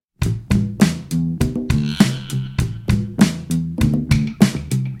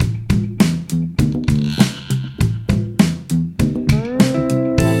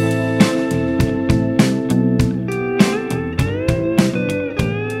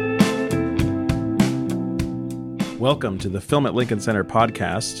Welcome to the Film at Lincoln Center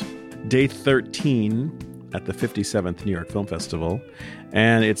podcast, day 13 at the 57th New York Film Festival.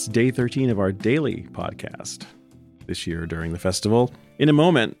 And it's day 13 of our daily podcast this year during the festival. In a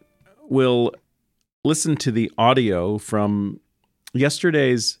moment, we'll listen to the audio from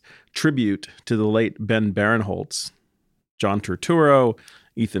yesterday's tribute to the late Ben Barinholtz. John Turturro,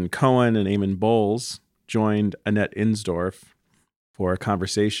 Ethan Coen, and Eamon Bowles joined Annette Insdorf for a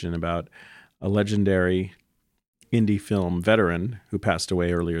conversation about a legendary indie film veteran who passed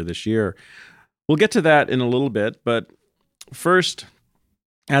away earlier this year. We'll get to that in a little bit, but first,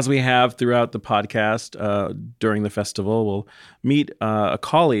 as we have throughout the podcast during the festival, we'll meet a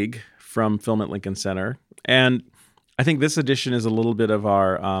colleague from Film at Lincoln Center. And I think this edition is a little bit of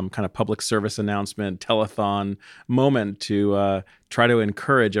our kind of public service announcement, telethon moment to try to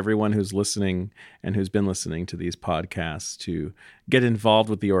encourage everyone who's listening and who's been listening to these podcasts to get involved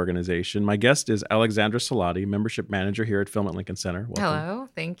with the organization. My guest is Alexandra Salati, membership manager here at Film at Lincoln Center. Welcome. Hello,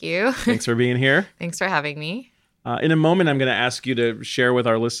 thank you. Thanks for being here. Thanks for having me. In a moment, I'm going to ask you to share with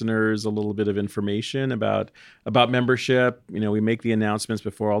our listeners a little bit of information about membership. You know, we make the announcements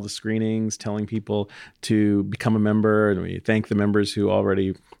before all the screenings, telling people to become a member, and we thank the members who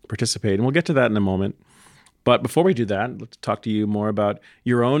already participate. And we'll get to that in a moment. But before we do that, let's talk to you more about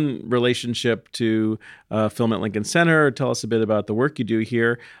your own relationship to Film at Lincoln Center. Tell us a bit about the work you do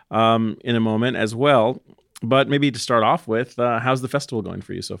here in a moment as well. But maybe to start off with, how's the festival going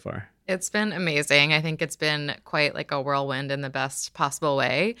for you so far? It's been amazing. I think it's been quite like a whirlwind in the best possible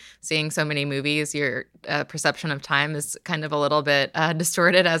way. Seeing so many movies, your perception of time is kind of a little bit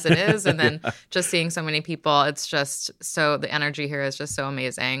distorted as it is. And then just seeing so many people, it's just so, the energy here is just so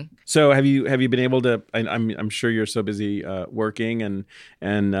amazing. So have you been able to, I'm sure you're so busy working and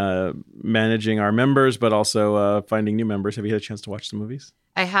managing our members, but also finding new members. Have you had a chance to watch some movies?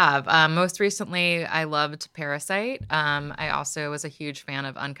 I have. Most recently, I loved Parasite. I also was a huge fan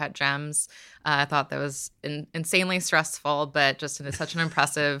of Uncut Gems. I thought that was insanely stressful, but just such an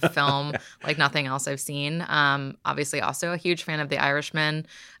impressive film like nothing else I've seen. Obviously, also a huge fan of The Irishman.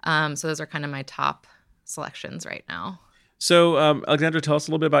 So those are kind of my top selections right now. So, Alexandra, tell us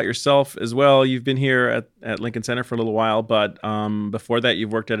a little bit about yourself as well. You've been here at Lincoln Center for a little while, but before that,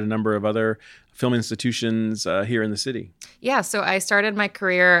 you've worked at a number of other film institutions here in the city. Yeah, so I started my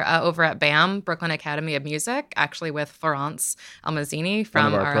career over at BAM, Brooklyn Academy of Music, actually with Florence Almazzini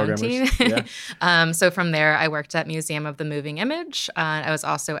from our own team. Yeah. So from there, I worked at Museum of the Moving Image. I was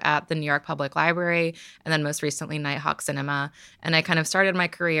also at the New York Public Library, and then most recently, Nighthawk Cinema. And I kind of started my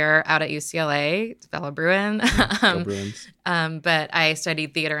career out at UCLA, fellow Bruin. Go Bruins. But I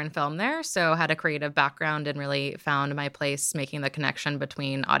studied theater and film there, so had a creative background and really found my place making the connection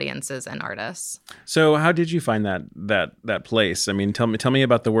between audiences and artists. So how did you find that place? I mean, tell me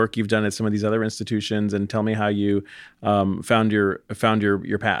about the work you've done at some of these other institutions, and tell me how you found your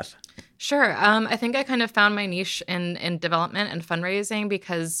path. Sure. I think I kind of found my niche in development and fundraising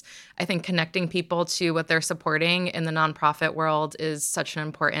because I think connecting people to what they're supporting in the nonprofit world is such an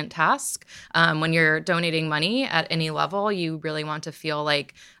important task. When you're donating money at any level, you really want to feel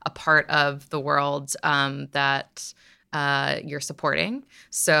like a part of the world that you're supporting.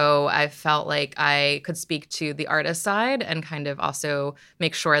 So I felt like I could speak to the artist side and kind of also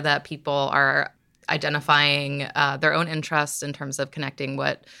make sure that people are identifying their own interests in terms of connecting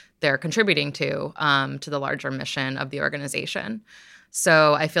what they're contributing to the larger mission of the organization.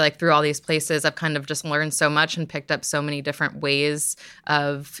 So I feel like through all these places, I've kind of just learned so much and picked up so many different ways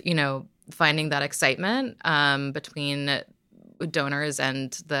of, finding that excitement between donors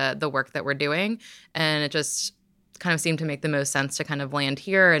and the work that we're doing. And it just kind of seemed to make the most sense to kind of land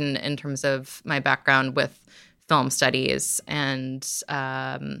here in terms of my background with film studies and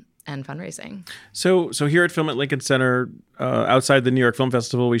fundraising. So here at Film at Lincoln Center, outside the New York Film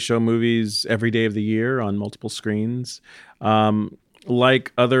Festival, we show movies every day of the year on multiple screens.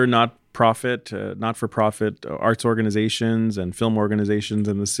 Like other not-for-profit arts organizations and film organizations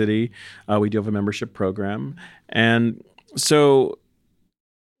in the city, we do have a membership program. And so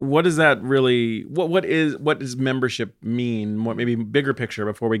what does that really, what does membership mean? What, maybe bigger picture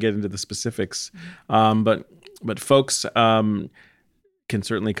before we get into the specifics. But folks can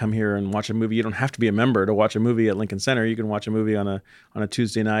certainly come here and watch a movie. You don't have to be a member to watch a movie at Lincoln Center. You can watch a movie on a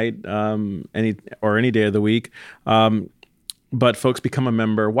Tuesday night, any day of the week. But folks become a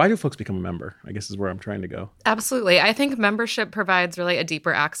member. Why do folks become a member? I guess is where I'm trying to go. Absolutely. I think membership provides really a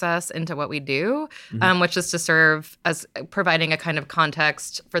deeper access into what we do, which is to serve as providing a kind of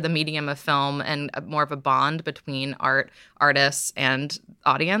context for the medium of film and more of a bond between art artists and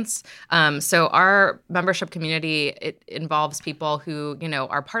audience. So our membership community, it involves people who,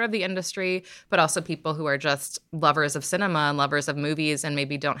 are part of the industry, but also people who are just lovers of cinema and lovers of movies and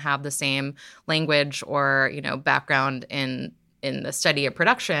maybe don't have the same language or, background in the study of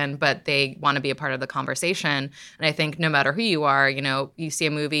production, but they want to be a part of the conversation. And I think no matter who you are, you see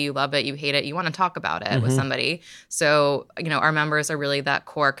a movie, you love it, you hate it, you want to talk about it with somebody. So, our members are really that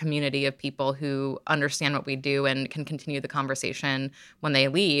core community of people who understand what we do and can continue the conversation when they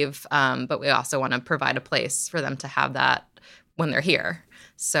leave. But we also want to provide a place for them to have that when they're here.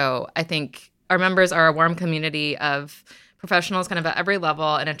 So I think our members are a warm community of professionals kind of at every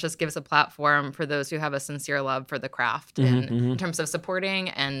level, and it just gives a platform for those who have a sincere love for the craft in terms of supporting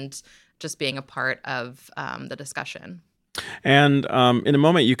and just being a part of the discussion. And in a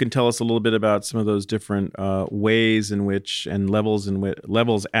moment, you can tell us a little bit about some of those different ways in which and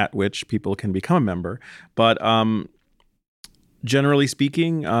levels at which people can become a member. But generally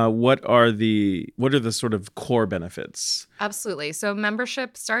speaking, what are the sort of core benefits? Absolutely. So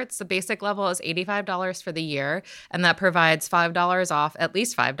membership starts, the basic level is $85 for the year, and that provides $5 off, at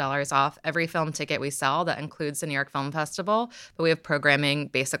least $5 off every film ticket we sell. That includes the New York Film Festival, but we have programming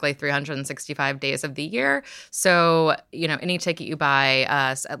basically 365 days of the year. So, any ticket you buy,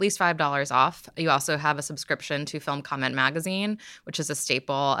 at least $5 off. You also have a subscription to Film Comment Magazine, which is a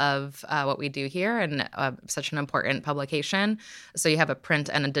staple of what we do here and such an important publication. So you have a print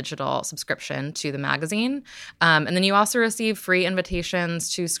and a digital subscription to the magazine. And then you also receive free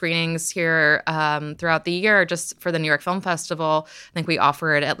invitations to screenings here throughout the year. Just for the New York Film Festival, I think we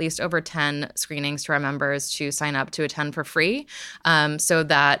offered at least over 10 screenings to our members to sign up to attend for free. So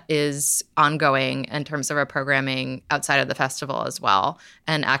that is ongoing in terms of our programming outside of the festival as well,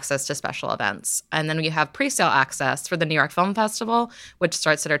 and access to special events. And then we have pre-sale access for the New York Film Festival, which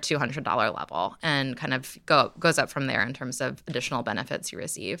starts at our $200 level and kind of goes up from there in terms of additional benefits you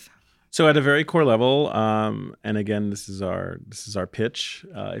receive. So at a very core level, and again, this is our pitch.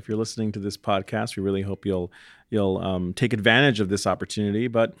 If you're listening to this podcast, we really hope you'll take advantage of this opportunity.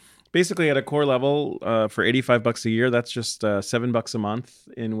 But basically, at a core level, for $85 a year, that's just $7 a month,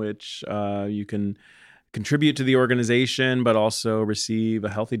 in which you can contribute to the organization, but also receive a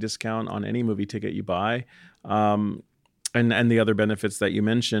healthy discount on any movie ticket you buy. And the other benefits that you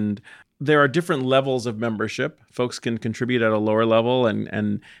mentioned. There are different levels of membership. Folks can contribute at a lower level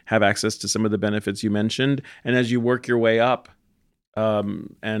and have access to some of the benefits you mentioned. And as you work your way up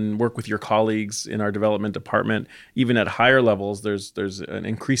and work with your colleagues in our development department, even at higher levels, there's an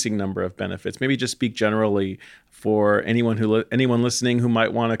increasing number of benefits. Maybe just speak generally for anyone listening who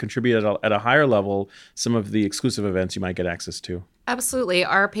might want to contribute at a higher level, some of the exclusive events you might get access to. Absolutely.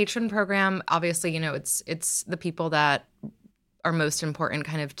 Our patron program, obviously, it's the people that are most important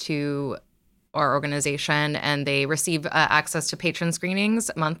kind of to our organization, and they receive access to patron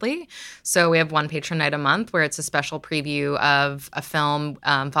screenings monthly. So we have one patron night a month where it's a special preview of a film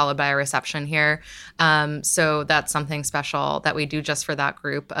followed by a reception here. So that's something special that we do just for that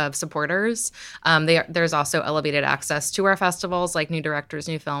group of supporters. There's also elevated access to our festivals, like New Directors,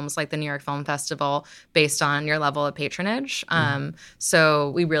 New Films, like the New York Film Festival, based on your level of patronage. So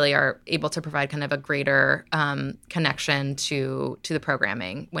we really are able to provide kind of a greater connection to the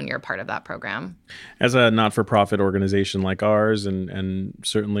programming when you're a part of that program. As a not-for-profit organization like ours, and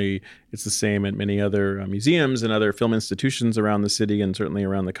certainly it's the same at many other museums and other film institutions around the city and certainly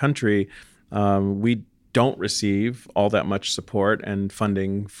around the country, we don't receive all that much support and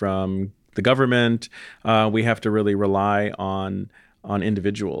funding from the government. We have to really rely on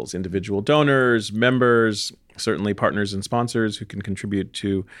individual donors, members, certainly partners and sponsors who can contribute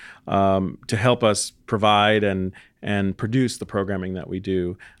to help us provide and produce the programming that we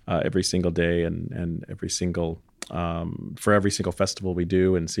do every single day and every single for every single festival we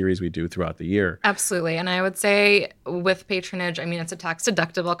do and series we do throughout the year. Absolutely. And I would say with patronage, it's a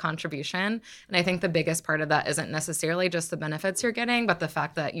tax-deductible contribution. And I think the biggest part of that isn't necessarily just the benefits you're getting, but the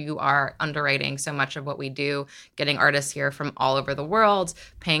fact that you are underwriting so much of what we do, getting artists here from all over the world,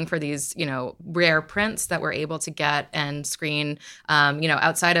 paying for these, rare prints that we're able to get and screen,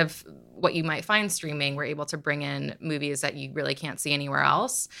 outside of what you might find streaming. We're able to bring in movies that you really can't see anywhere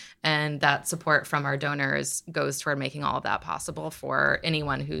else. And that support from our donors goes toward making all of that possible for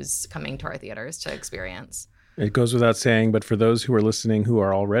anyone who's coming to our theaters to experience. It goes without saying, but for those who are listening who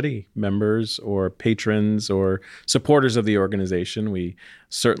are already members or patrons or supporters of the organization, we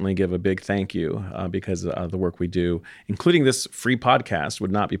certainly give a big thank you because the work we do, including this free podcast,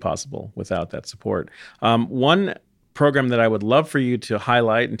 would not be possible without that support. One program that I would love for you to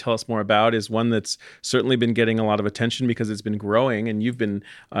highlight and tell us more about is one that's certainly been getting a lot of attention because it's been growing, and you've been,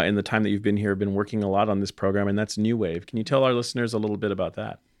 in the time that you've been here, been working a lot on this program, and that's New Wave. Can you tell our listeners a little bit about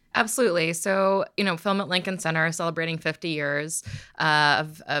that? Absolutely. So, Film at Lincoln Center celebrating 50 years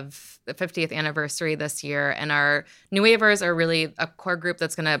of the 50th anniversary this year. And our New Wavers are really a core group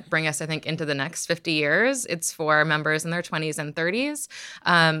that's going to bring us, I think, into the next 50 years. It's for members in their 20s and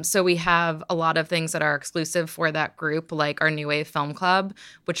 30s. So we have a lot of things that are exclusive for that group, like our New Wave Film Club,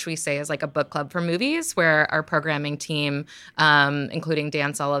 which we say is like a book club for movies, where our programming team, including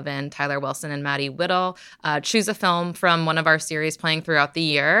Dan Sullivan, Tyler Wilson, and Maddie Whittle, choose a film from one of our series playing throughout the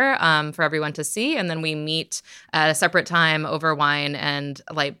year for everyone to see. And then we meet at a separate time over wine and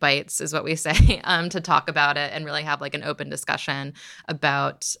light bites, is what we say, to talk about it and really have like an open discussion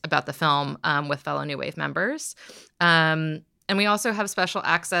about the film with fellow New Wave members. And we also have special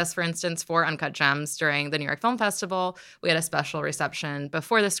access, for instance, for Uncut Gems during the New York Film Festival. We had a special reception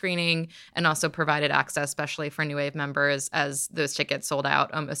before the screening and also provided access, especially for New Wave members, as those tickets sold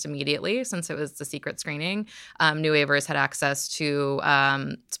out almost immediately since it was the secret screening. New Wavers had access to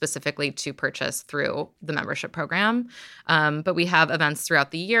specifically to purchase through the membership program. But we have events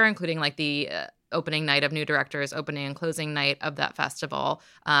throughout the year, including like the opening night of new directors, opening and closing night of that festival.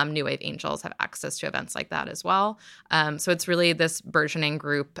 New Wave Angels have access to events like that as well. So it's really this burgeoning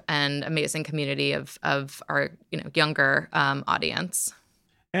group and amazing community of our younger audience.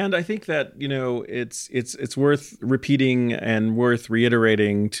 And I think that, it's worth repeating and worth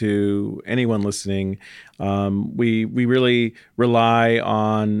reiterating to anyone listening. We really rely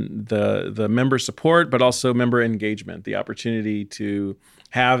on the member support, but also member engagement, the opportunity to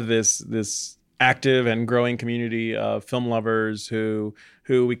have this active and growing community of film lovers who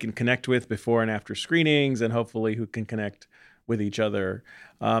we can connect with before and after screenings, and hopefully who can connect with each other.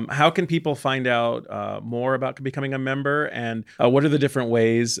 How can people find out more about becoming a member, and what are the different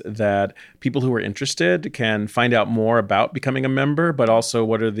ways that people who are interested can find out more about becoming a member, but also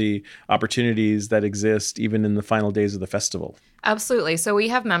what are the opportunities that exist even in the final days of the festival? Absolutely. So we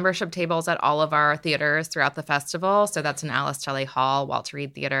have membership tables at all of our theaters throughout the festival. So that's in Alice Tully Hall, Walter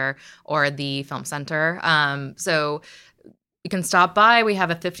Reed Theater, or the Film Center. So you can stop by. We have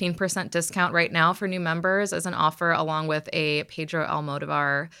a 15% discount right now for new members as an offer, along with a Pedro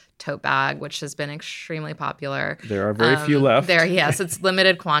Almodovar tote bag, which has been extremely popular. There are very few left. Yes, it's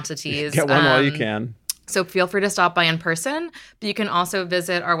limited quantities. Get one while you can. So feel free to stop by in person, but you can also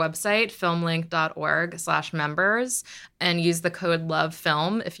visit our website, filmlink.org/members, and use the code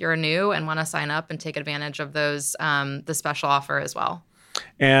LOVEFILM if you're new and want to sign up and take advantage of those the special offer as well.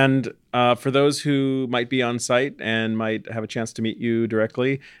 And for those who might be on site and might have a chance to meet you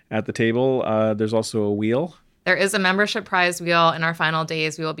directly at the table, there's also a wheel. There is a membership prize wheel in our final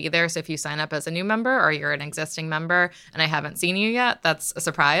days. We will be there. So if you sign up as a new member or you're an existing member and I haven't seen you yet, that's a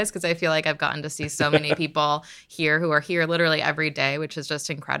surprise, because I feel like I've gotten to see so many people here who are here literally every day, which is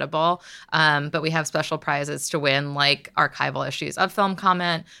just incredible. But we have special prizes to win, like archival issues of Film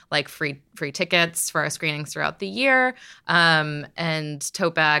Comment, like free tickets for our screenings throughout the year, and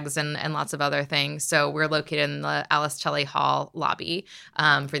tote bags and lots of other things. So we're located in the Alice Tully Hall lobby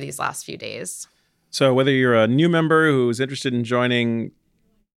for these last few days. So whether you're a new member who's interested in joining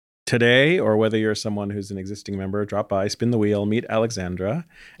today, or whether you're someone who's an existing member, drop by, spin the wheel, meet Alexandra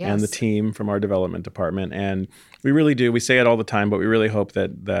and the team from our development department. And we really do. We say it all the time, but we really hope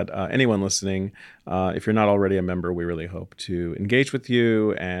that anyone listening, if you're not already a member, we really hope to engage with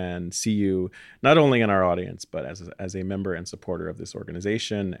you and see you not only in our audience, but as a member and supporter of this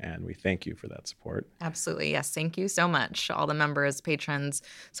organization. And we thank you for that support. Absolutely. Yes. Thank you so much, all the members, patrons,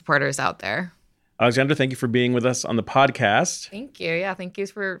 supporters out there. Alexandra, thank you for being with us on the podcast. Thank you. Yeah, thank you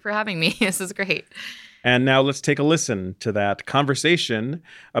for having me. This is great. And now let's take a listen to that conversation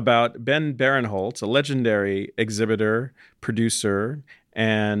about Ben Barenholtz, a legendary exhibitor, producer,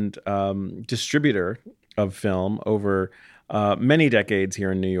 and distributor of film over many decades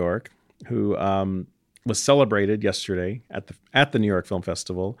here in New York, who was celebrated yesterday at the New York Film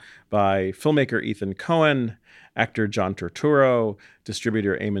Festival by filmmaker Ethan Coen, actor John Turturro,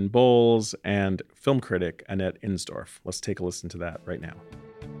 distributor Eamon Bowles, and film critic Annette Insdorf. Let's take a listen to that right now.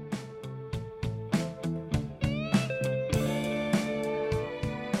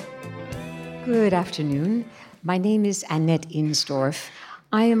 Good afternoon. My name is Annette Insdorf.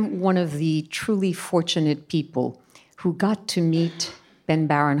 I am one of the truly fortunate people who got to meet Ben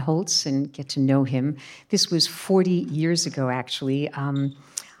Barenholtz and get to know him. This was 40 years ago, actually.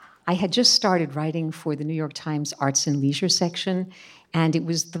 I had just started writing for the New York Times Arts and Leisure section, and it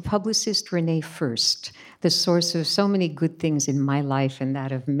was the publicist Renee First, the source of so many good things in my life and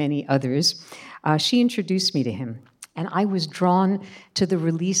that of many others. She introduced me to him. And I was drawn to the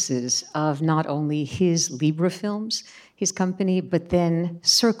releases of not only his Libra Films, his company, but then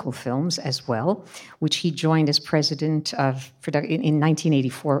Circle Films as well, which he joined as president of in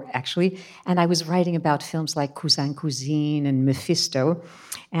 1984, actually. And I was writing about films like Cousin Cousine and Mephisto.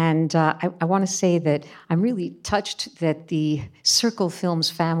 And I want to say that I'm really touched that the Circle Films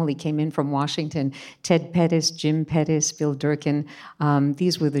family came in from Washington. Ted Pettis, Jim Pettis, Bill Durkin.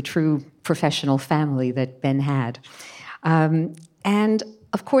 These were the true professional family that Ben had. And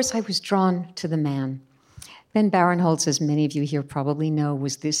of course, I was drawn to the man. Ben Barenholtz, as many of you here probably know,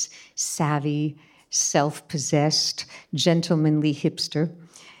 was this savvy, self-possessed, gentlemanly hipster.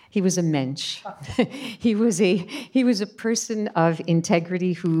 He was a mensch. He was a person of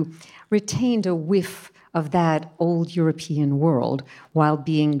integrity who retained a whiff of that old European world while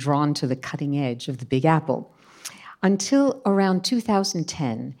being drawn to the cutting edge of the Big Apple. Until around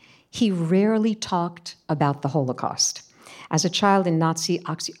 2010, he rarely talked about the Holocaust. As a child in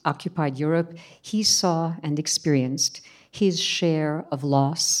Nazi-occupied Europe, he saw and experienced his share of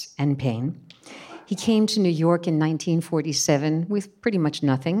loss and pain. He came to New York in 1947 with pretty much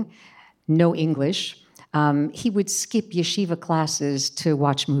nothing, no English. He would skip yeshiva classes to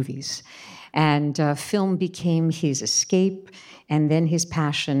watch movies. And film became his escape, and then his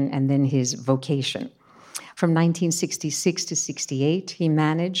passion, and then his vocation. From 1966 to 68, he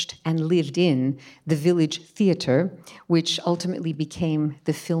managed and lived in the Village Theatre, which ultimately became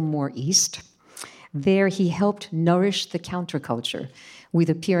the Fillmore East. There, he helped nourish the counterculture with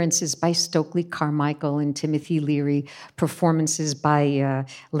appearances by Stokely Carmichael and Timothy Leary, performances by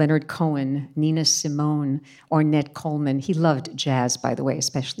Leonard Cohen, Nina Simone, Ornette Coleman. He loved jazz, by the way,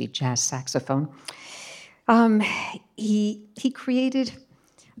 especially jazz saxophone. He created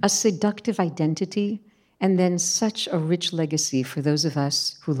a seductive identity and then such a rich legacy for those of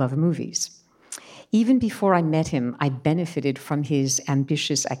us who love movies. Even before I met him, I benefited from his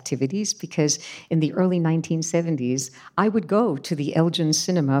ambitious activities because in the early 1970s, I would go to the Elgin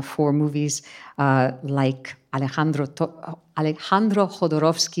Cinema for movies like Alejandro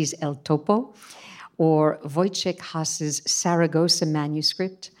Jodorowsky's El Topo or Wojciech Haas's Saragossa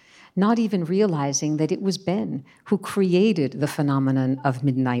manuscript, not even realizing that it was Ben who created the phenomenon of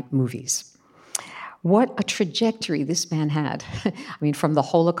midnight movies. What a trajectory this man had. I mean, from the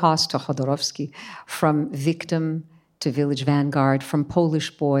Holocaust to Jodorowsky, from Victim to Village Vanguard, from Polish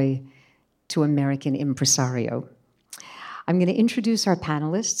Boy to American Impresario. I'm going to introduce our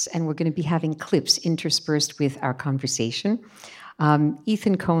panelists, and we're going to be having clips interspersed with our conversation.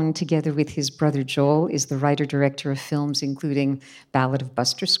 Ethan Coen, together with his brother Joel, is the writer-director of films including Ballad of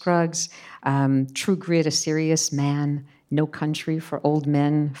Buster Scruggs, True Grit, A Serious Man, No Country for Old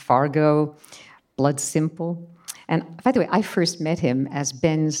Men, Fargo, Blood Simple. And by the way, I first met him as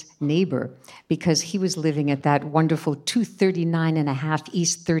Ben's neighbor because he was living at that wonderful 239.5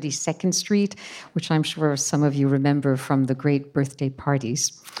 East 32nd Street, which I'm sure some of you remember from the great birthday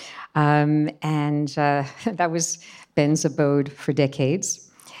parties. That was Ben's abode for decades.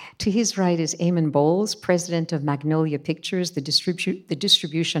 To his right is Eamon Bowles, president of Magnolia Pictures, the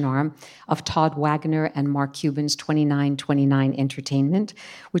distribution arm of Todd Wagner and Mark Cuban's 2929 Entertainment,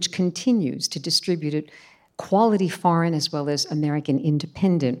 which continues to distribute quality foreign as well as American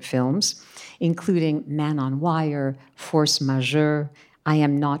independent films, including Man on Wire, Force Majeure, I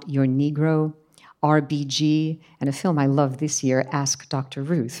Am Not Your Negro, RBG, and a film I love this year, Ask Dr.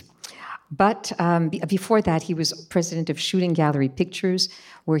 Ruth. But before that, he was president of Shooting Gallery Pictures,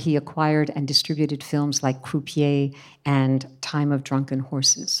 where he acquired and distributed films like Croupier and Time of Drunken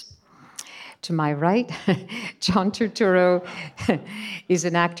Horses. To my right, John Turturro is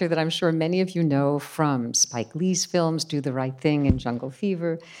an actor that I'm sure many of you know from Spike Lee's films, Do the Right Thing and Jungle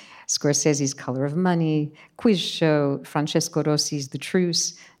Fever, Scorsese's Color of Money, Quiz Show, Francesco Rossi's The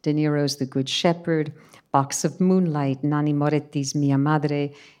Truce, De Niro's The Good Shepherd, Box of Moonlight, Nanni Moretti's Mia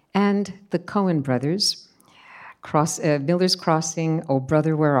Madre, and the Coen brothers, Miller's Crossing, Oh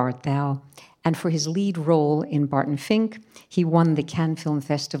Brother, Where Art Thou? And for his lead role in Barton Fink, he won the Cannes Film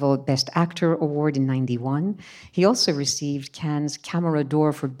Festival Best Actor Award in '91. He also received Cannes Camera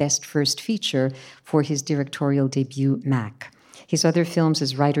d'Or for Best First Feature for his directorial debut, Mac. His other films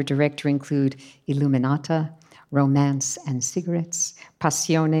as writer-director include Illuminata, Romance and Cigarettes,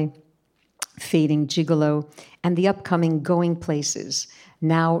 Passione, Fading Gigolo, and the upcoming Going Places,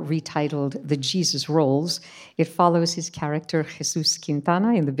 now retitled The Jesus Rolls. It follows his character Jesus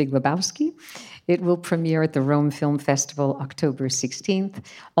Quintana in The Big Lebowski. It will premiere at the Rome Film Festival October 16th.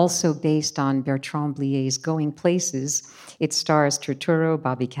 Also based on Bertrand Blier's Going Places, it stars Turturro,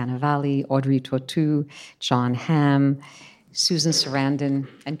 Bobby Cannavale, Audrey Tautou, John Hamm, Susan Sarandon,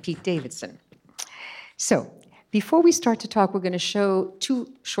 and Pete Davidson. So, Before we start to talk, we're going to show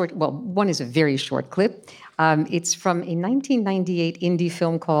one is a very short clip. It's from a 1998 indie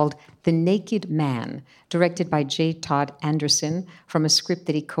film called The Naked Man, directed by J. Todd Anderson from a script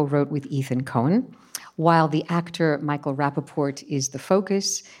that he co-wrote with Ethan Coen. While the actor Michael Rappaport is the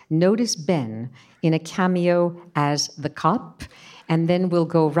focus, notice Ben in a cameo as the cop, and then we'll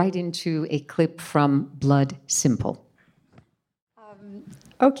go right into a clip from Blood Simple.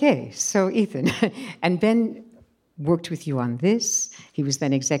 Okay, so Ethan, and Ben worked with you on this. He was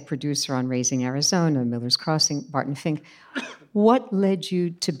then exec producer on Raising Arizona, Miller's Crossing, Barton Fink. What led you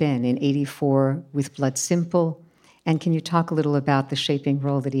to Ben in '84 with Blood Simple? And can you talk a little about the shaping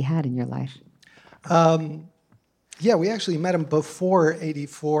role that he had in your life? Yeah, we actually met him before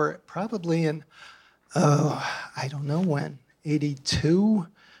 '84, probably in, I don't know when, '82?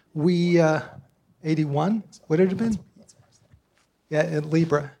 81? What had it been? Yeah, at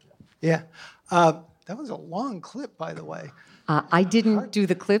Libra. Yeah. That was a long clip, by the way. I didn't do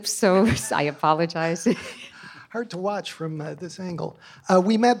the clips, so I apologize. Hard to watch from this angle.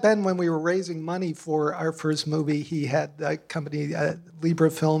 We met Ben when we were raising money for our first movie. He had a company, Libra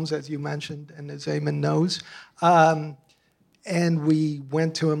Films, as you mentioned, and as Eamon knows. And we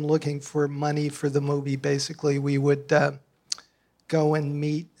went to him looking for money for the movie. Basically, we would go and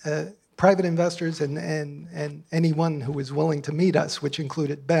meet private investors and anyone who was willing to meet us, which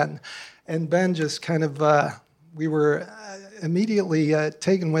included Ben. And Ben just kind of, we were immediately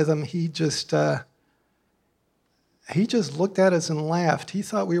taken with him. He just looked at us and laughed. He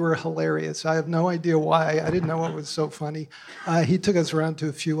thought we were hilarious. I have no idea why. I didn't know what was so funny. He took us around to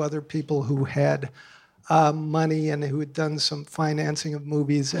a few other people who had money and who had done some financing of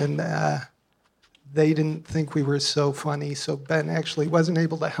movies, and they didn't think we were so funny. So Ben actually wasn't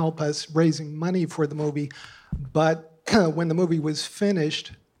able to help us raising money for the movie. But when the movie was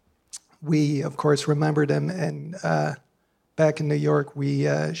finished, we, of course, remembered him, and back in New York, we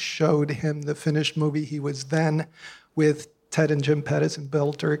showed him the finished movie. He was then with Ted and Jim Pettis and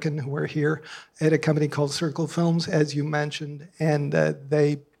Bill Durkin, who were here, at a company called Circle Films, as you mentioned, and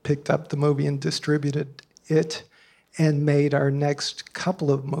they picked up the movie and distributed it and made our next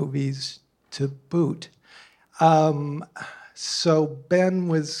couple of movies to boot. So Ben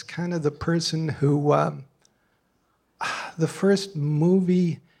was kind of the person who, the first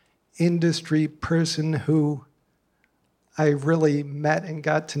movie industry person who I really met and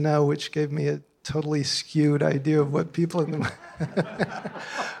got to know, which gave me a totally skewed idea of what people in the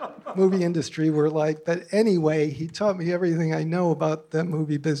movie industry were like. But anyway, he taught me everything I know about the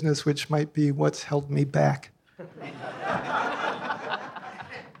movie business, which might be what's held me back.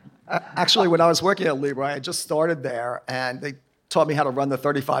 Actually, when I was working at Libra, I had just started there, and they taught me how to run the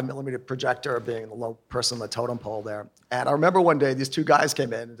 35 millimeter projector, being the low person on the totem pole there. And I remember one day, these two guys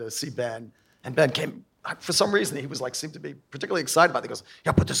came in to see Ben, and Ben came, for some reason, he was like, seemed to be particularly excited about it. He goes,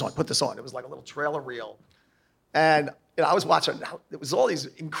 yeah, put this on, put this on. It was like a little trailer reel. And I was watching, it was all these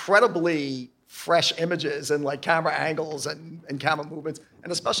incredibly fresh images and like camera angles and camera movements.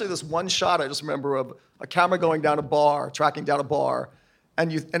 And especially this one shot I just remember of a camera going down a bar, tracking down a bar, and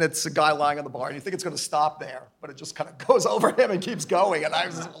it's a guy lying on the bar, and you think it's going to stop there, but it just kind of goes over him and keeps going. And I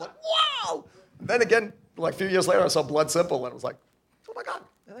was just like, wow! And then again, like a few years later, I saw Blood Simple, and it was like, oh my God,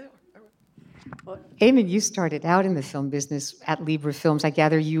 there they are. Well, Eamon, you started out in the film business at Libra Films. I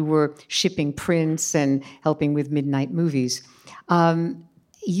gather you were shipping prints and helping with midnight movies.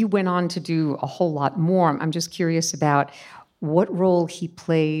 You went on to do a whole lot more. I'm just curious about what role he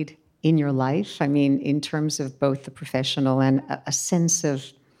played in your life. I mean, in terms of both the professional and a sense of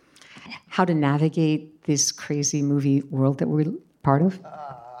how to navigate this crazy movie world that we're part of.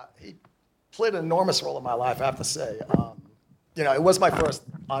 He played an enormous role in my life, I have to say. It was my first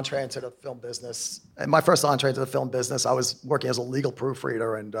entree into the film business. And my first entree into the film business, I was working as a legal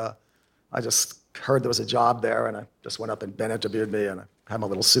proofreader, and I just heard there was a job there, and I just went up and Ben interviewed me, and I had my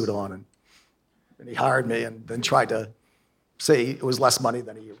little suit on, and he hired me, and then tried to say it was less money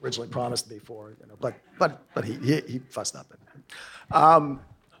than he originally promised me for, but he fussed up.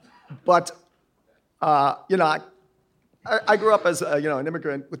 I grew up as an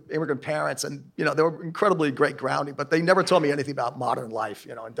immigrant with immigrant parents, and they were incredibly great grounding, but they never taught me anything about modern life,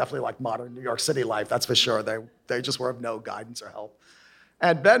 and definitely like modern New York City life, that's for sure. They just were of no guidance or help.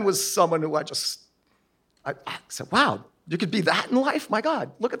 And Ben was someone who I said, wow, you could be that in life? My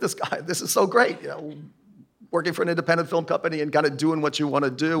God, look at this guy. This is so great. Working for an independent film company and kind of doing what you want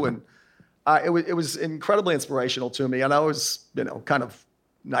to do. And it was incredibly inspirational to me. And I was, kind of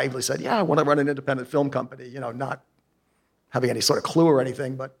naively said, yeah, I want to run an independent film company, not having any sort of clue or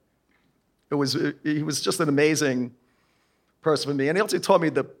anything. But he was just an amazing person for me. And he also taught me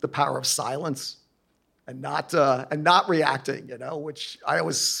the power of silence. and not reacting, which I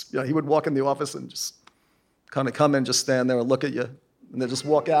always, he would walk in the office and just kind of come in, just stand there and look at you, and then just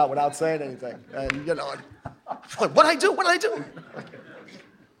walk out without saying anything. And, like, what'd I do?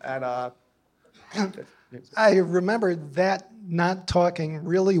 And I remember that not talking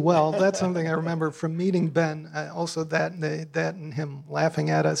really well. That's something I remember from meeting Ben. Also that and him laughing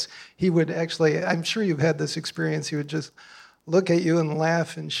at us. He would actually, I'm sure you've had this experience, he would just look at you and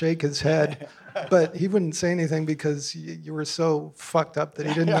laugh and shake his head. But he wouldn't say anything because you were so fucked up that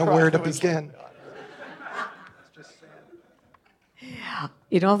he didn't know where to begin.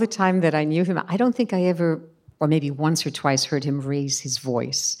 In all the time that I knew him, I don't think I ever, or maybe once or twice, heard him raise his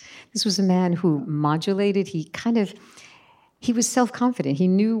voice. This was a man who modulated. He was self-confident. He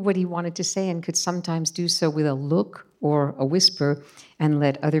knew what he wanted to say and could sometimes do so with a look or a whisper and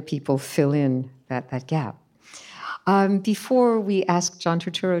let other people fill in that gap. Before we ask John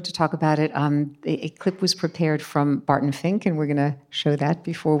Turturro to talk about it, a clip was prepared from Barton Fink, and we're going to show that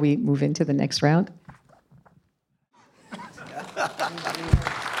before we move into the next round.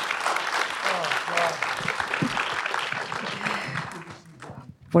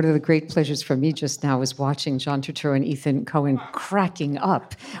 One of the great pleasures for me just now was watching John Turturro and Ethan Coen cracking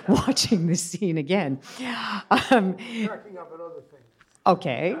up watching this scene again. Cracking up at other things.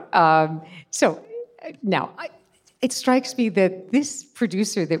 Okay. So now, it strikes me that this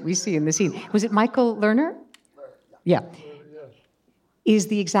producer that we see in the scene, was it Michael Lerner? Yeah. Is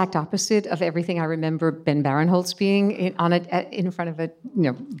the exact opposite of everything I remember Ben Barenholtz being in front of a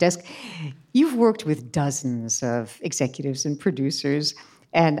desk. You've worked with dozens of executives and producers,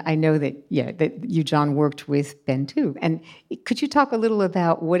 and I know that you, John, worked with Ben too. And could you talk a little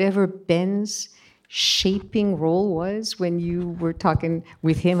about whatever Ben's shaping role was when you were talking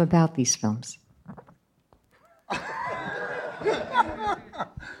with him about these films?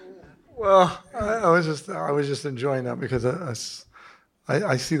 Well, I was just enjoying that because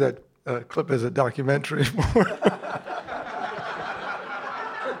I see that clip as a documentary more.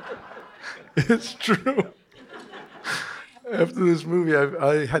 It's true. After this movie,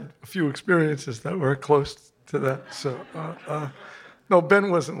 I had a few experiences that were close to that. So, no,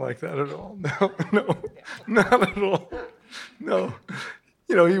 Ben wasn't like that at all. No, not at all. No,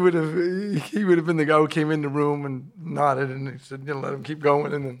 he would have been the guy who came in the room and nodded and he said, let him keep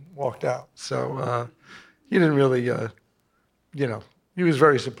going, and then walked out. So he didn't really, he was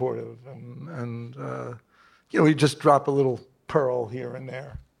very supportive, and he'd just drop a little pearl here and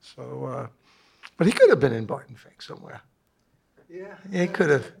there. So, but he could have been in Barton Fink somewhere. Yeah. He could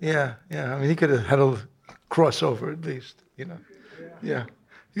have. Yeah. I mean, he could have had a crossover at least. Yeah.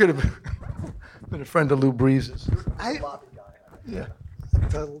 He could have been a friend of Lou Breeze's. Yeah.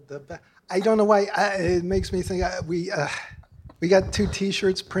 I don't know why. It makes me think we got 2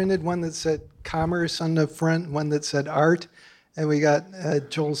 T-shirts printed, one that said commerce on the front, one that said art. And we got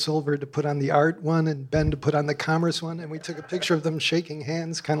Joel Silver to put on the art one and Ben to put on the commerce one. And we took a picture of them shaking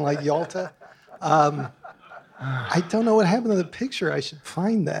hands, kind of like Yalta. I don't know what happened to the picture. I should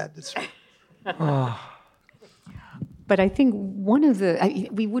find that. But I think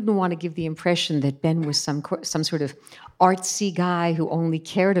we wouldn't want to give the impression that Ben was some sort of artsy guy who only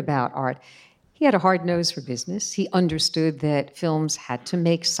cared about art. He had a hard nose for business. He understood that films had to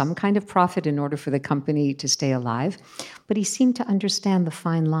make some kind of profit in order for the company to stay alive. But he seemed to understand the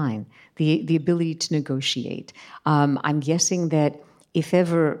fine line, the ability to negotiate. I'm guessing that if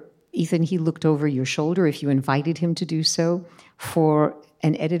ever, Ethan, he looked over your shoulder, if you invited him to do so for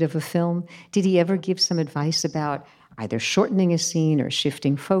an edit of a film, did he ever give some advice about either shortening a scene or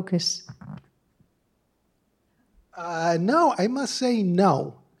shifting focus? No, I must say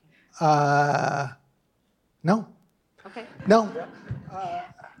no. No. Okay. No.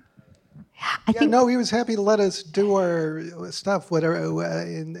 No, he was happy to let us do our stuff, whatever,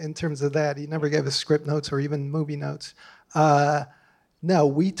 in terms of that. He never gave us script notes or even movie notes. No,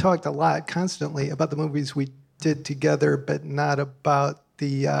 we talked a lot constantly about the movies we did together, but not about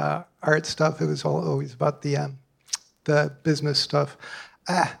the art stuff. It was always about the business stuff.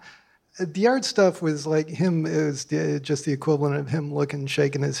 The art stuff was like him. It was just the equivalent of him looking,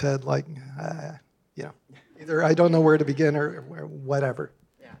 shaking his head, like, either I don't know where to begin or whatever.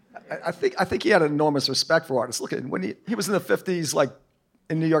 I think he had an enormous respect for artists. Look, when he was in the 50s, like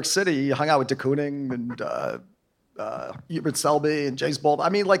in New York City, he hung out with de Kooning and Hubert Selby and James Baldwin. I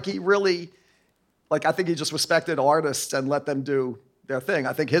mean, like he really, I think he just respected artists and let them do their thing.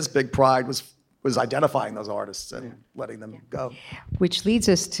 I think his big pride was identifying those artists and letting them go. Which leads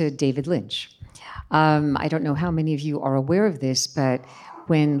us to David Lynch. I don't know how many of you are aware of this, but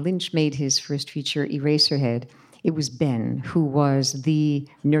when Lynch made his first feature, Eraserhead, It was Ben who was the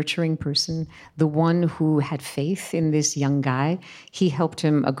nurturing person, the one who had faith in this young guy. He helped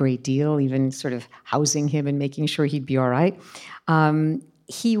him a great deal, even sort of housing him and making sure he'd be all right.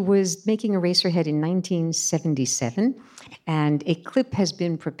 He was making Eraserhead in 1977, and a clip has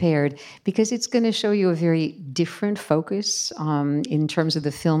been prepared because it's going to show you a very different focus in terms of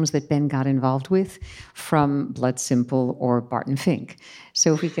the films that Ben got involved with from Blood Simple or Barton Fink.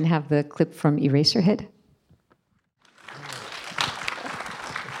 So if we can have the clip from Eraserhead.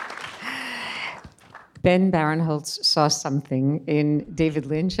 Ben Barinholtz saw something in David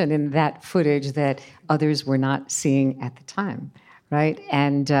Lynch and in that footage that others were not seeing at the time, right?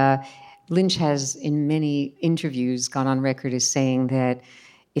 And Lynch has, in many interviews, gone on record as saying that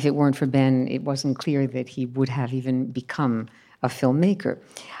if it weren't for Ben, it wasn't clear that he would have even become a filmmaker.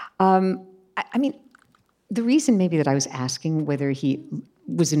 I mean, the reason maybe that I was asking whether he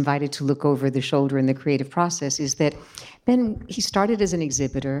was invited to look over the shoulder in the creative process is that Ben, he started as an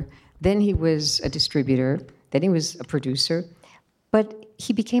exhibitor, then he was a distributor, then he was a producer, but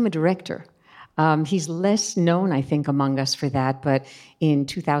he became a director. He's less known, I think, among us for that, but in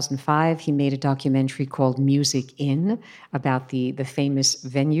 2005, he made a documentary called Music In about the famous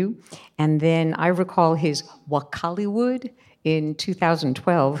venue. And then I recall his Wakaliwood in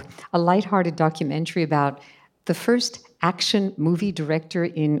 2012, a lighthearted documentary about the first action movie director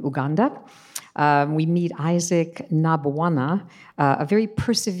in Uganda. We meet Isaac Nabwana, a very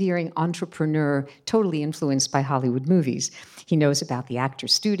persevering entrepreneur, totally influenced by Hollywood movies. He knows about the actor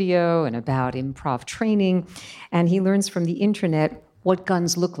studio and about improv training, and he learns from the internet what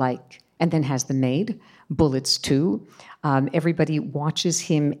guns look like, and then has them made, bullets too. Everybody watches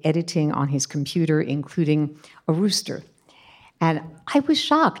him editing on his computer, including a rooster. And I was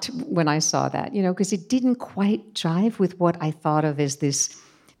shocked when I saw that, because it didn't quite jive with what I thought of as this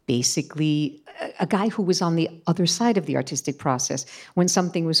basically a guy who was on the other side of the artistic process. When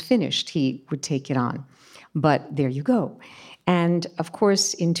something was finished, he would take it on. But there you go. And of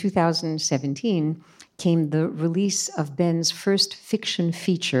course, in 2017 came the release of Ben's first fiction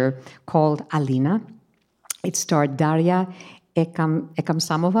feature called Alina. It starred Daria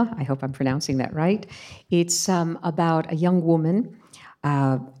Ekamsamova. I hope I'm pronouncing that right. It's about a young woman,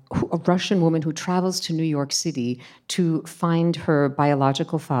 a Russian woman who travels to New York City to find her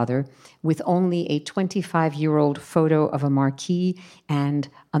biological father with only a 25-year-old photo of a marquee and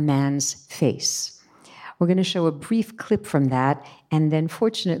a man's face. We're going to show a brief clip from that, and then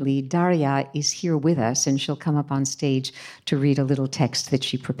fortunately, Daria is here with us, and she'll come up on stage to read a little text that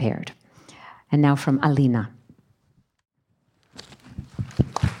she prepared. And now from Alina.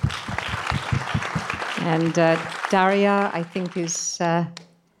 And Daria, I think, is...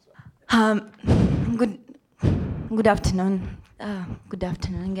 Good afternoon. Good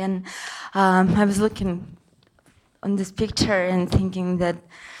afternoon again. I was looking on this picture and thinking that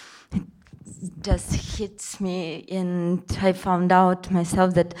it just hits me, and I found out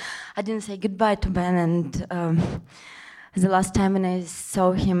myself that I didn't say goodbye to Ben. And the last time when I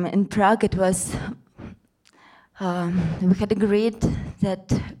saw him in Prague, it was we had agreed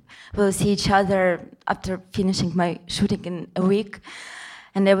that we'll see each other after finishing my shooting in a week,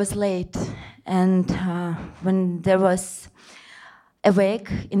 and I was late. And when there was a wake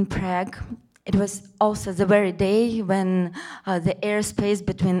in Prague, it was also the very day when the airspace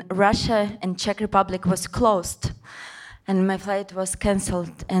between Russia and Czech Republic was closed, and my flight was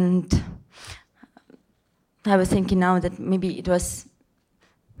cancelled. And I was thinking now that maybe it was,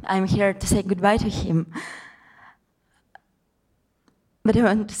 I'm here to say goodbye to him. But I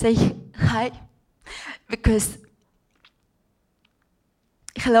want to say hi, because,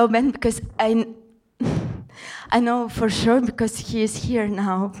 hello Ben, because I know for sure because he is here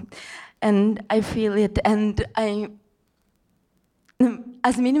now, and I feel it, and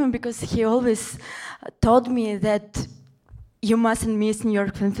as minimum because he always told me that you mustn't miss New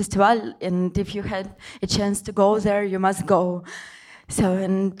York Film Festival, and if you had a chance to go there, you must go. So,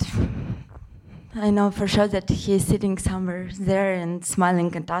 and I know for sure that he is sitting somewhere there and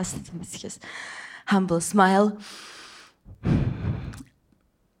smiling at us with his humble smile.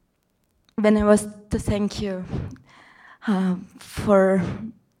 When I was to thank you for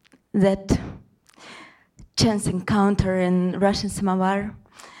that chance encounter in Russian Samovar,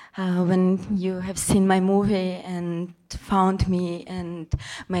 when you have seen my movie and found me and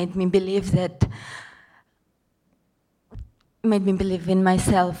made me believe in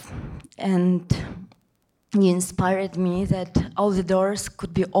myself, and you inspired me that all the doors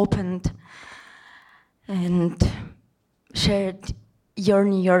could be opened, and shared your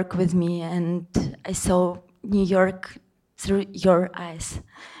New York with me, and I saw New York through your eyes,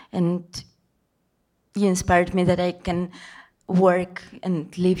 and you inspired me that I can work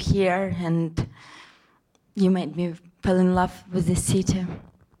and live here, and you made me fall in love with this city.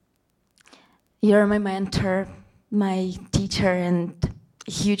 You're my mentor, my teacher, and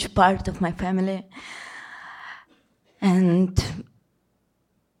a huge part of my family. And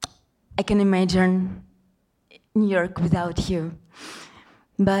I can imagine New York without you.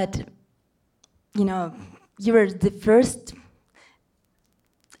 But, you know, you were the first.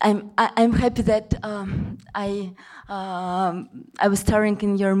 I'm happy that I was starring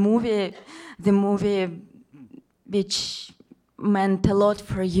in your movie, the movie which meant a lot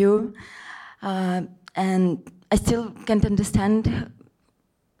for you, and I still can't understand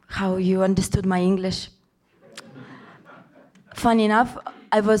how you understood my English. Funny enough,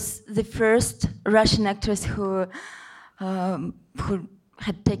 I was the first Russian actress who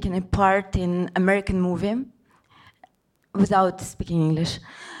had taken a part in American movie without speaking English.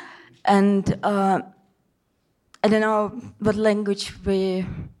 And I don't know what language we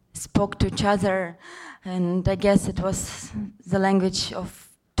spoke to each other, and I guess it was the language of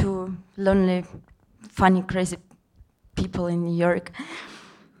two lonely, funny, crazy people in New York.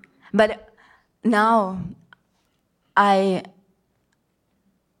 But now I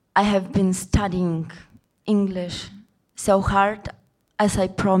have been studying English so hard, as I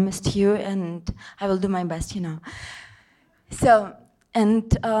promised you, and I will do my best, you know. So,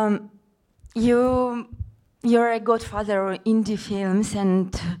 and you're a godfather of indie films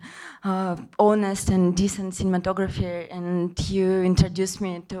and honest and decent cinematography, and you introduced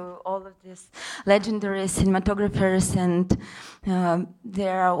me to all of these legendary cinematographers, and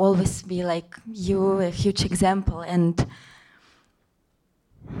there will always be like you, a huge example and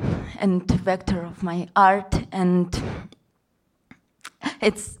vector of my art. And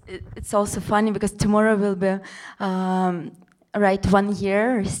it's also funny because tomorrow will be right 1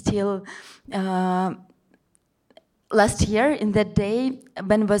 year still. Last year, in that day,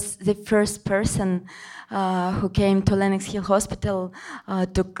 Ben was the first person who came to Lenox Hill Hospital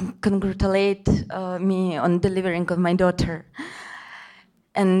to congratulate me on delivering of my daughter.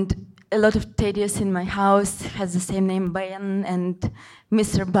 And a lot of Thaddeus in my house has the same name, Ben, and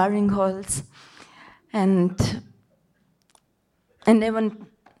Mr. Baringholtz. And I want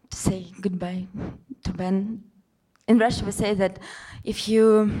to say goodbye to Ben. In Russia, we say that if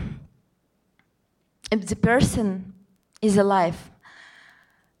the person is alive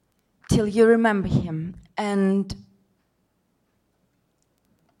till you remember him, and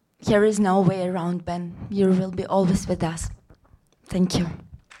there is no way around, Ben. You will be always with us. Thank you.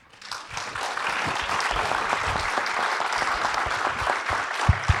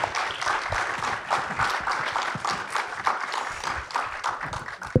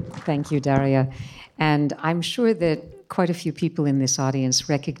 Thank you, Daria. And I'm sure that quite a few people in this audience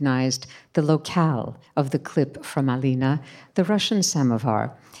recognized the locale of the clip from Alina, the Russian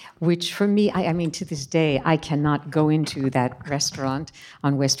samovar, which for me, I mean, to this day, I cannot go into that restaurant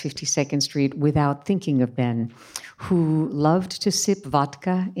on West 52nd Street without thinking of Ben, who loved to sip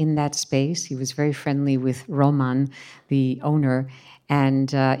vodka in that space. He was very friendly with Roman, the owner.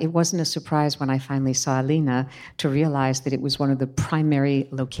 And it wasn't a surprise when I finally saw Alina to realize that it was one of the primary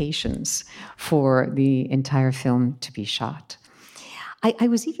locations for the entire film to be shot. I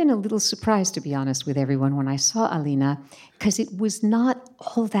was even a little surprised, to be honest with everyone, when I saw Alina, because it was not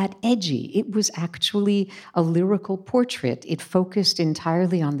all that edgy. It was actually a lyrical portrait. It focused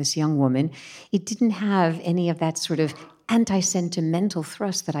entirely on this young woman. It didn't have any of that sort of anti-sentimental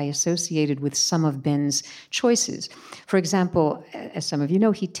thrust that I associated with some of Ben's choices. For example, as some of you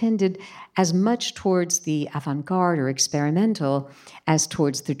know, he tended as much towards the avant-garde or experimental as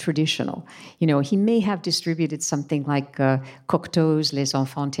towards the traditional. You know, he may have distributed something like Cocteau's Les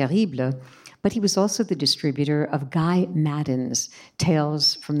Enfants Terribles, but he was also the distributor of Guy Maddin's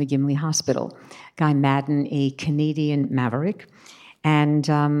Tales from the Gimli Hospital. Guy Maddin, a Canadian maverick. And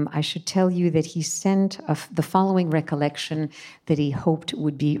I should tell you that he sent the following recollection that he hoped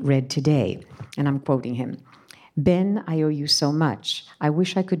would be read today. And I'm quoting him. Ben, I owe you so much. I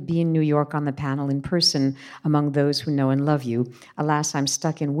wish I could be in New York on the panel in person among those who know and love you. Alas, I'm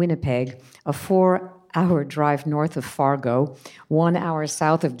stuck in Winnipeg, a 4-hour drive north of Fargo, 1 hour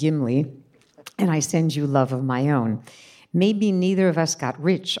south of Gimli, and I send you love of my own. Maybe neither of us got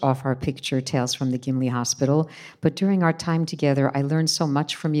rich off our picture, Tales from the Gimli Hospital, but during our time together, I learned so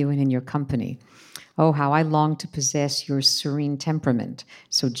much from you and in your company. Oh, how I long to possess your serene temperament,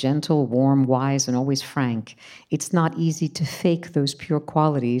 so gentle, warm, wise, and always frank. It's not easy to fake those pure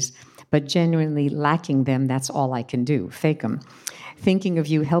qualities, but genuinely lacking them, that's all I can do, fake them. Thinking of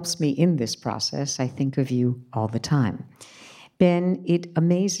you helps me in this process. I think of you all the time. Ben, it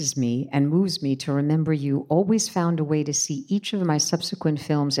amazes me and moves me to remember you always found a way to see each of my subsequent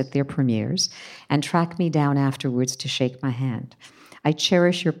films at their premieres and track me down afterwards to shake my hand. I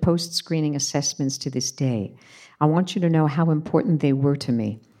cherish your post-screening assessments to this day. I want you to know how important they were to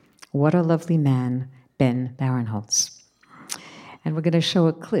me. What a lovely man, Ben Barenholtz. And we're going to show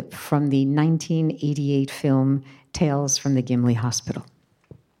a clip from the 1988 film Tales from the Gimli Hospital.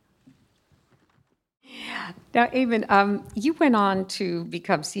 Now, Eamon, you went on to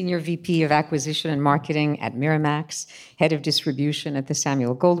become Senior VP of Acquisition and Marketing at Miramax, Head of Distribution at the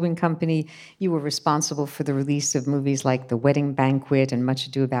Samuel Goldwyn Company. You were responsible for the release of movies like The Wedding Banquet and Much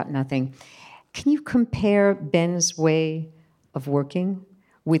Ado About Nothing. Can you compare Ben's way of working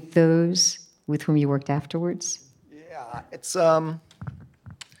with those with whom you worked afterwards? Yeah, it's, there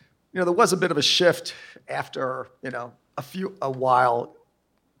was a bit of a shift after, a while.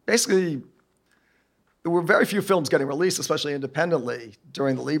 Basically, there were very few films getting released, especially independently,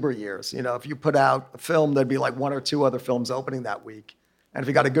 during the Lieber years. If you put out a film, there'd be like one or two other films opening that week. And if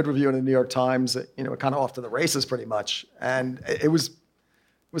you got a good review in the New York Times, kind of off to the races pretty much. And it was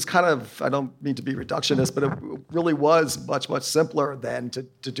kind of, I don't mean to be reductionist, but it really was much, much simpler then to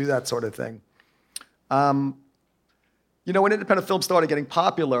do that sort of thing. When independent films started getting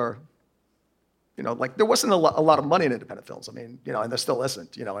popular, there wasn't a lot of money in independent films. I mean, and there still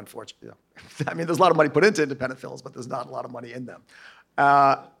isn't, unfortunately. I mean, there's a lot of money put into independent films, but there's not a lot of money in them.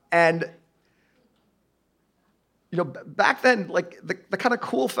 Back then, like the kind of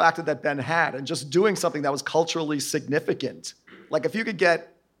cool factor that Ben had, and just doing something that was culturally significant, like if you could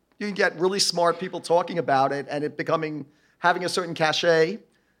get really smart people talking about it and it having a certain cachet,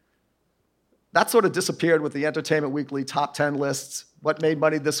 that sort of disappeared with the Entertainment Weekly top 10 lists, what made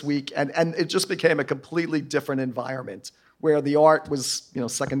money this week, and it just became a completely different environment where the art was,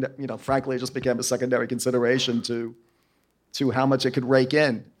 frankly, it just became a secondary consideration to how much it could rake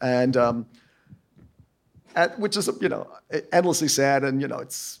in, and which is, endlessly sad, and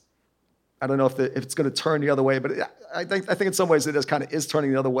it's, I don't know if it's going to turn the other way, but I think in some ways it is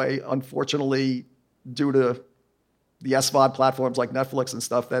turning the other way, unfortunately, due to the SVOD platforms like Netflix and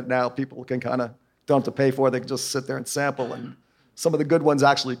stuff that now people can don't have to pay for. They can just sit there and sample, and some of the good ones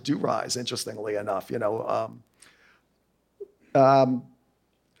actually do rise, interestingly enough,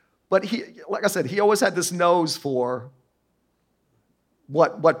 But he, like I said, he always had this nose for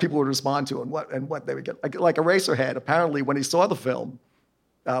what people would respond to and what they would get. Like Eraserhead, apparently when he saw the film,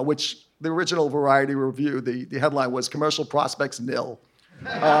 which the original Variety review, the headline was "Commercial Prospects Nil."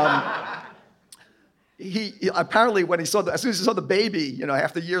 He apparently, when as soon as he saw the baby,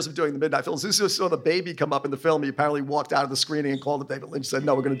 after years of doing the midnight film, as soon as he saw the baby come up in the film, he apparently walked out of the screening and called up David Lynch and said,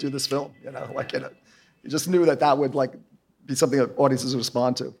 "No, we're going to do this film." He just knew that would be something that audiences would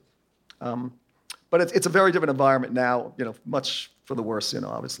respond to. But it's a very different environment now, much for the worse,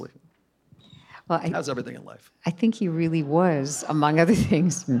 obviously. Well, as everything in life. I think he really was, among other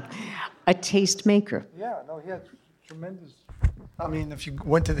things, a taste maker. Yeah, no, he had tremendous. I mean, if you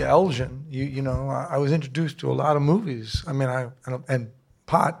went to the Elgin, I was introduced to a lot of movies. I mean, and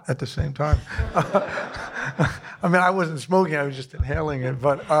pot at the same time. I mean, I wasn't smoking; I was just inhaling it.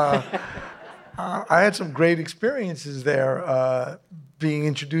 But I had some great experiences there, being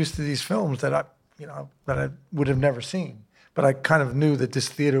introduced to these films that I would have never seen. But I kind of knew that this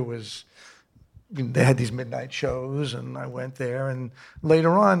theater was. They had these midnight shows, and I went there. And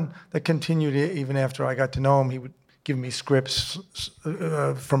later on, that continued even after I got to know him. He would give me scripts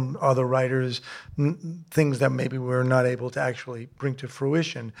from other writers, things that maybe we were not able to actually bring to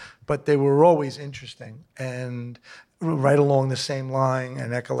fruition, but they were always interesting and right along the same line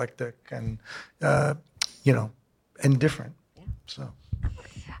and eclectic and, and different. So.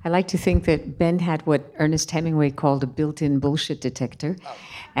 I like to think that Ben had what Ernest Hemingway called a built-in bullshit detector.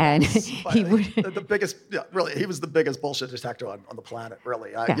 And he would... The biggest, really, he was the biggest bullshit detector on the planet,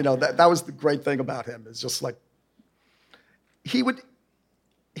 really. That was the great thing about him, is just like, he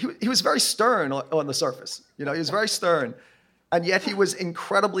was very stern on the surface. He was very stern. And yet he was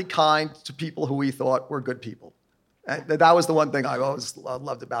incredibly kind to people who he thought were good people. And that was the one thing I always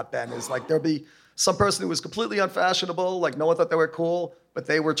loved about Ben, is like there'd be some person who was completely unfashionable, like no one thought they were cool, but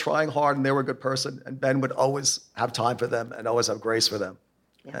they were trying hard and they were a good person. And Ben would always have time for them and always have grace for them.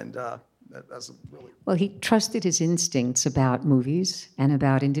 Yeah. And that's really... Well, he trusted his instincts about movies and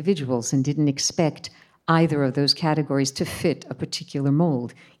about individuals and didn't expect either of those categories to fit a particular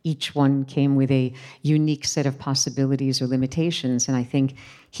mold. Each one came with a unique set of possibilities or limitations, and I think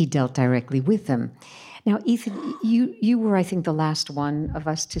he dealt directly with them. Now, Ethan, you were, I think, the last one of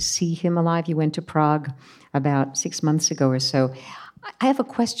us to see him alive. You went to Prague about 6 months ago or so. I have a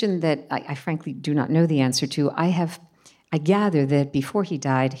question that I frankly do not know the answer to. I have I gather that before he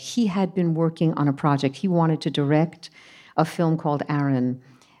died, he had been working on a project. He wanted to direct a film called Aaron,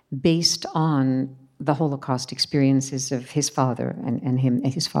 based on the Holocaust experiences of his father and him.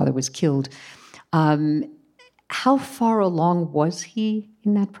 His father was killed. How far along was he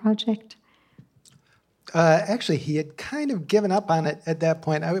in that project? Actually, he had kind of given up on it at that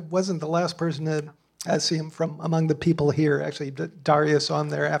point. I wasn't the last person to see him from among the people here. Actually, Darius on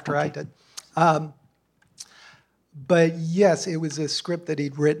there after I did. But yes, it was a script that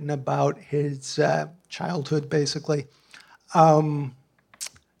he'd written about his childhood, basically. At a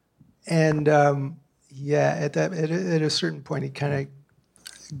certain point, he kind of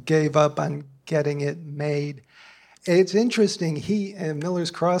gave up on getting it made. It's interesting. He in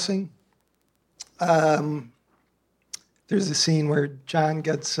Miller's Crossing. There's a scene where John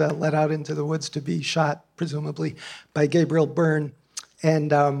gets let out into the woods to be shot, presumably, by Gabriel Byrne.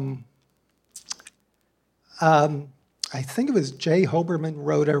 And I think it was Jay Hoberman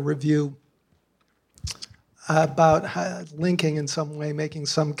wrote a review about linking in some way, making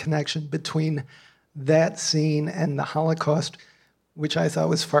some connection between that scene and the Holocaust, which I thought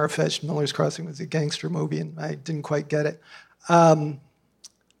was far-fetched. Miller's Crossing was a gangster movie, and I didn't quite get it.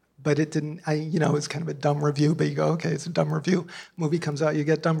 But it didn't, it was kind of a dumb review, but you go, okay, it's a dumb review. Movie comes out, you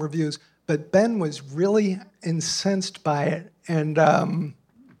get dumb reviews. But Ben was really incensed by it. And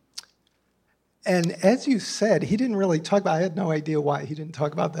as you said, he didn't really talk about, I had no idea why he didn't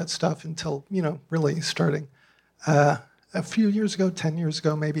talk about that stuff until, really starting a few years ago, 10 years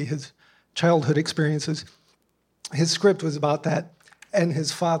ago, maybe, his childhood experiences. His script was about that. And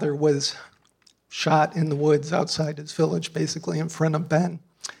his father was shot in the woods outside his village, basically in front of Ben.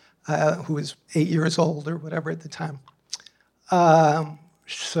 Who was 8 years old or whatever at the time.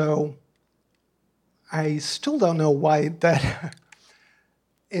 So I still don't know why that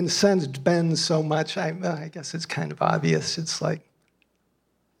incensed Ben so much. I guess it's kind of obvious. It's like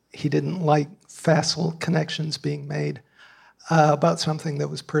he didn't like facile connections being made about something that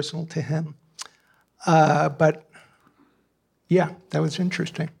was personal to him. But yeah, that was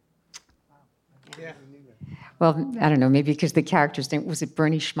interesting. Yeah. Well, I don't know, maybe because the character's name, was it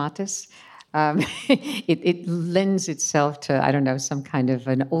Bernie Schmatis? It lends itself to, I don't know, some kind of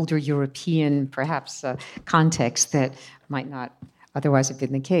an older European, perhaps, context that might not otherwise have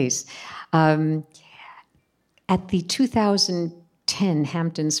been the case. At the 2010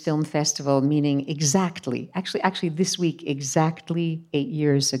 Hamptons Film Festival, meaning actually this week, exactly 8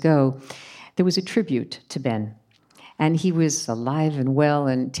 years ago, there was a tribute to Ben. And he was alive and well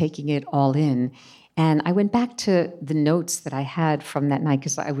and taking it all in. And I went back to the notes that I had from that night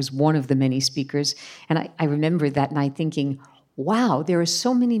because I was one of the many speakers. And I remember that night thinking, wow, there are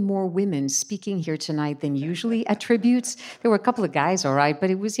so many more women speaking here tonight than usually at tributes. There were a couple of guys, all right, but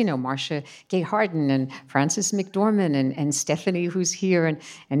it was, Marcia Gay Harden and Frances McDormand and Stephanie, who's here,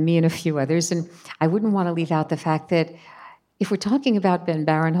 and me and a few others. And I wouldn't want to leave out the fact that if we're talking about Ben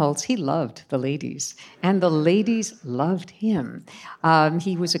Barenholtz, he loved the ladies, and the ladies loved him.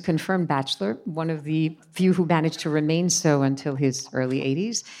 He was a confirmed bachelor, one of the few who managed to remain so until his early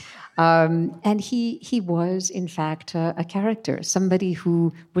 80s. And he was, in fact, a character, somebody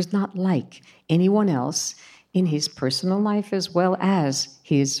who was not like anyone else in his personal life as well as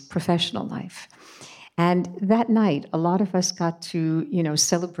his professional life. And that night, a lot of us got to,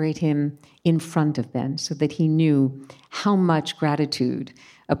 celebrate him in front of Ben so that he knew how much gratitude,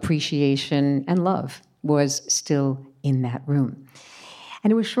 appreciation, and love was still in that room.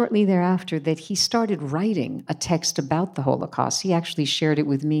 And it was shortly thereafter that he started writing a text about the Holocaust. He actually shared it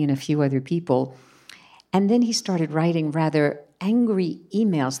with me and a few other people. And then he started writing rather angry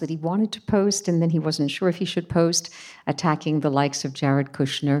emails that he wanted to post, and then he wasn't sure if he should post, attacking the likes of Jared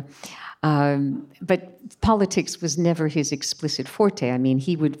Kushner. But politics was never his explicit forte. I mean,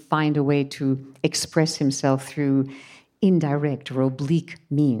 he would find a way to express himself through indirect or oblique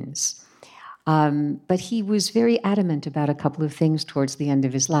means. But he was very adamant about a couple of things towards the end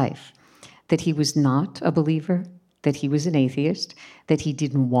of his life. That he was not a believer, that he was an atheist, that he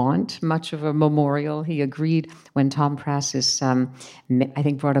didn't want much of a memorial. He agreed when Tom Prassis, I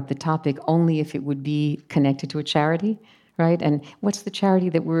think, brought up the topic, only if it would be connected to a charity, right? And what's the charity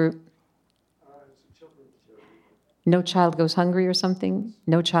that we're... No Child Goes Hungry or something?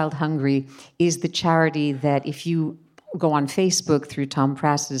 No Child Hungry is the charity that if you go on Facebook through Tom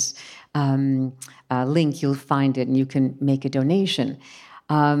Prassis' link, you'll find it and you can make a donation.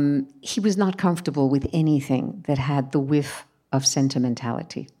 He was not comfortable with anything that had the whiff of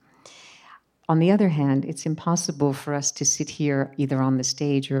sentimentality. On the other hand, it's impossible for us to sit here, either on the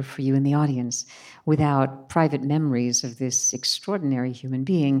stage or for you in the audience, without private memories of this extraordinary human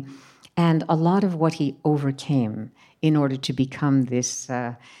being. And a lot of what he overcame in order to become this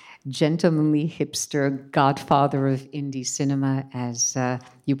gentlemanly hipster godfather of indie cinema, as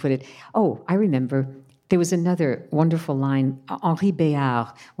you put it. Oh, I remember. There was another wonderful line. Henri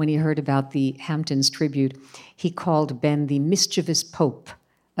Béard, when he heard about the Hamptons tribute, he called Ben the mischievous pope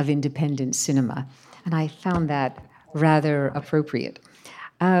of independent cinema. And I found that rather appropriate.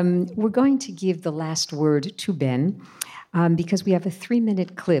 We're going to give the last word to Ben because we have a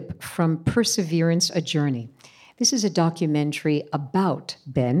 3-minute clip from Perseverance, A Journey. This is a documentary about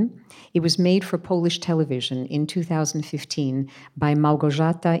Ben. It was made for Polish television in 2015 by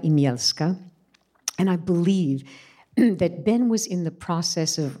Małgorzata Imielska. And I believe that Ben was in the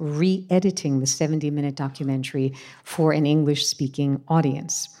process of re-editing the 70-minute documentary for an English-speaking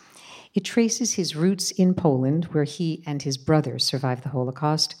audience. It traces his roots in Poland, where he and his brother survived the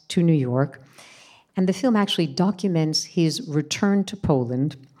Holocaust, to New York. And the film actually documents his return to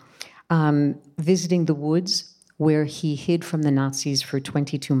Poland, visiting the woods where he hid from the Nazis for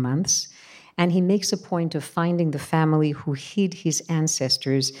 22 months. And he makes a point of finding the family who hid his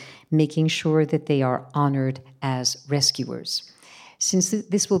ancestors, making sure that they are honored as rescuers. Since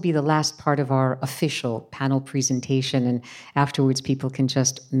this will be the last part of our official panel presentation, and afterwards people can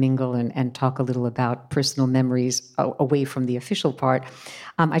just mingle and talk a little about personal memories away from the official part,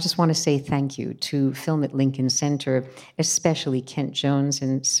 I just want to say thank you to Film at Lincoln Center, especially Kent Jones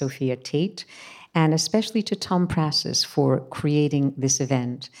and Sophia Tate, and especially to Tom Prassis for creating this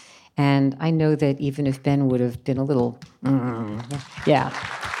event. And I know that even if Ben would have been a little,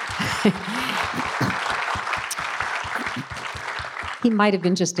 he might have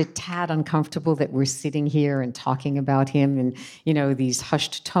been just a tad uncomfortable that we're sitting here and talking about him in, these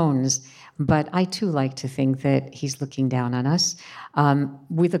hushed tones. But I too like to think that he's looking down on us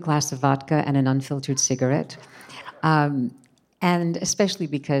with a glass of vodka and an unfiltered cigarette. And especially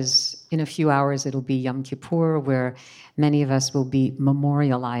because in a few hours it'll be Yom Kippur, where many of us will be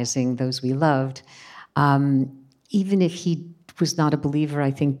memorializing those we loved. Even if he was not a believer, I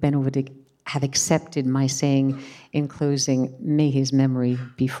think Ben would have accepted my saying in closing, may his memory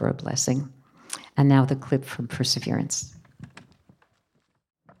be for a blessing. And now the clip from Perseverance.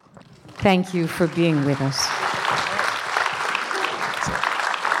 Thank you for being with us.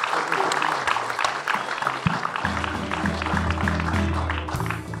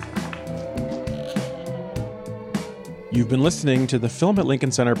 You've been listening to the Film at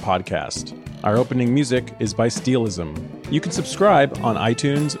Lincoln Center podcast. Our opening music is by Steelism. You can subscribe on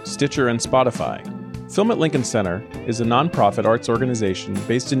iTunes, Stitcher, and Spotify. Film at Lincoln Center is a nonprofit arts organization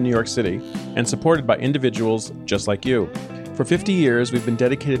based in New York City and supported by individuals just like you. For 50 years, we've been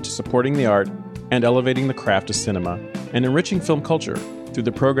dedicated to supporting the art and elevating the craft of cinema and enriching film culture through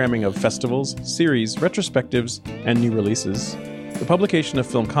the programming of festivals, series, retrospectives, and new releases. The publication of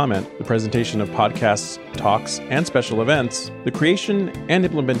Film Comment, the presentation of podcasts, talks, and special events, the creation and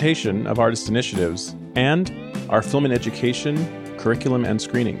implementation of artist initiatives, and our film and education, curriculum, and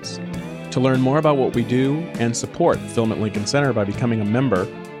screenings. To learn more about what we do and support Film at Lincoln Center by becoming a member,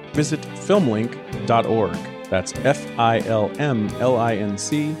 visit filmlink.org. That's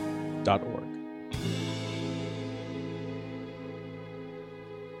FILMLINC.org.